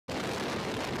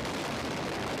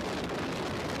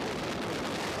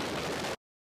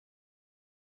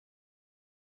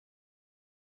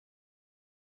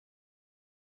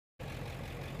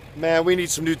Man, we need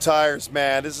some new tires,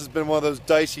 man. This has been one of those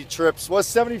dicey trips. What's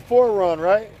 74 we're on,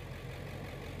 right?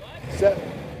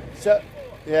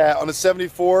 Yeah, on a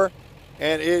 74.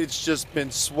 And it's just been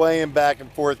swaying back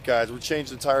and forth, guys. We're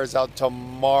changing the tires out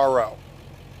tomorrow.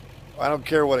 I don't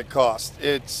care what it costs.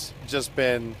 It's just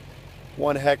been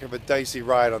one heck of a dicey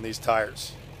ride on these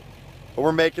tires. But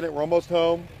we're making it. We're almost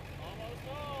home.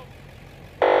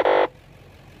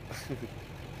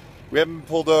 We haven't been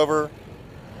pulled over.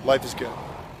 Life is good.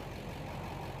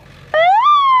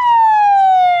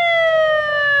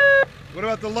 What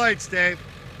about the lights, Dave?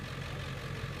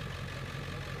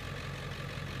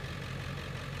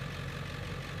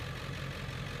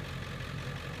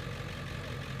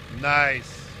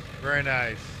 Nice. Very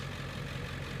nice.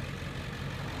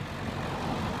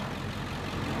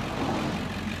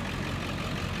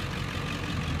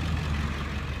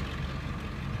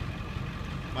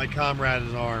 My comrade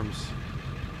in arms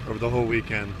over the whole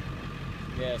weekend.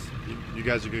 Yes. You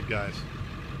guys are good guys.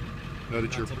 Know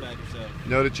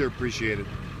that you're appreciated.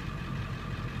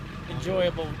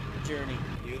 Enjoyable journey.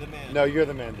 You're the man. No, you're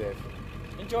the man, Dave.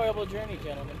 Enjoyable journey,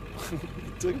 gentlemen.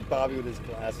 Look at Bobby with his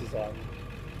glasses on.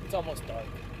 It's almost dark.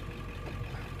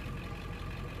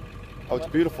 Oh, it's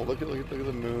beautiful. Look at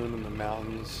the moon and the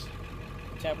mountains.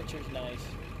 The temperature's nice.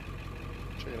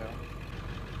 Check it out.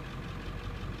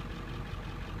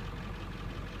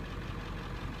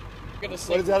 Gonna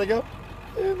sing. What does that go?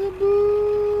 And the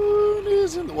moon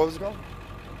is in the... What was it called?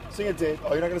 Sing it, Dave.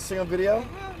 Oh, you're not going to sing on video?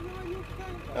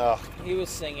 Oh. He was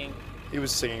singing. He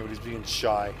was singing, but he's being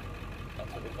shy.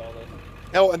 That's what we called it.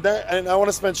 Oh, and I want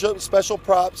to spend special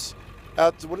props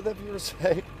out to... What did that viewer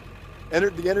say?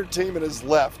 The entertainment has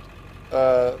left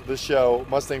the show.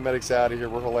 MustangMedics out of here.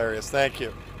 We're hilarious. Thank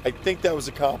you. I think that was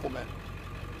a compliment.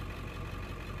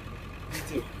 Me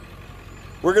too.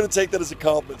 We're going to take that as a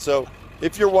compliment. So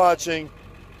if you're watching,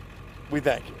 we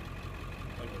thank you.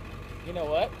 You know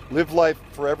what? Live life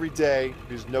for every day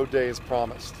because no day is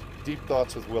promised. Deep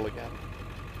Thoughts with Will again.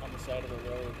 On the side of the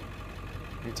road.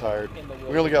 I'm tired. In the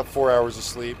We only got 4 hours of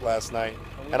sleep last night,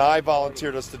 and I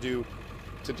volunteered us to do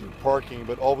parking,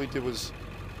 but all we did was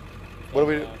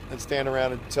stand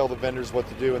around and tell the vendors what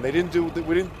to do, and they didn't do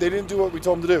what we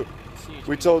told them to do. CHP.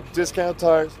 We told Discount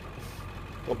Tires.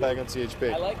 Go back on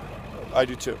CHP. I like that. I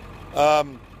do too.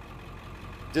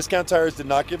 Discount Tires did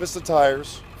not give us the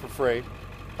tires for free,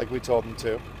 like we told them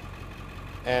to.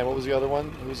 And what was the other one?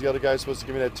 Who was the other guy supposed to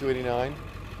give me that $289?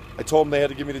 I told them they had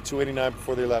to give me the $289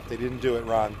 before they left. They didn't do it,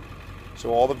 Ron.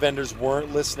 So all the vendors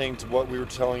weren't listening to what we were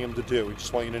telling them to do. We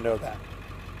just want you to know that.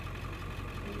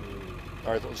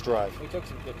 All right, let's drive. We took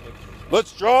some good pictures.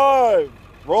 Let's drive!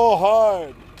 Roll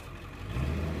hard!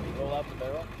 Roll out the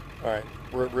barrel. All right,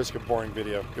 we're at risk of boring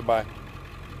video. Goodbye.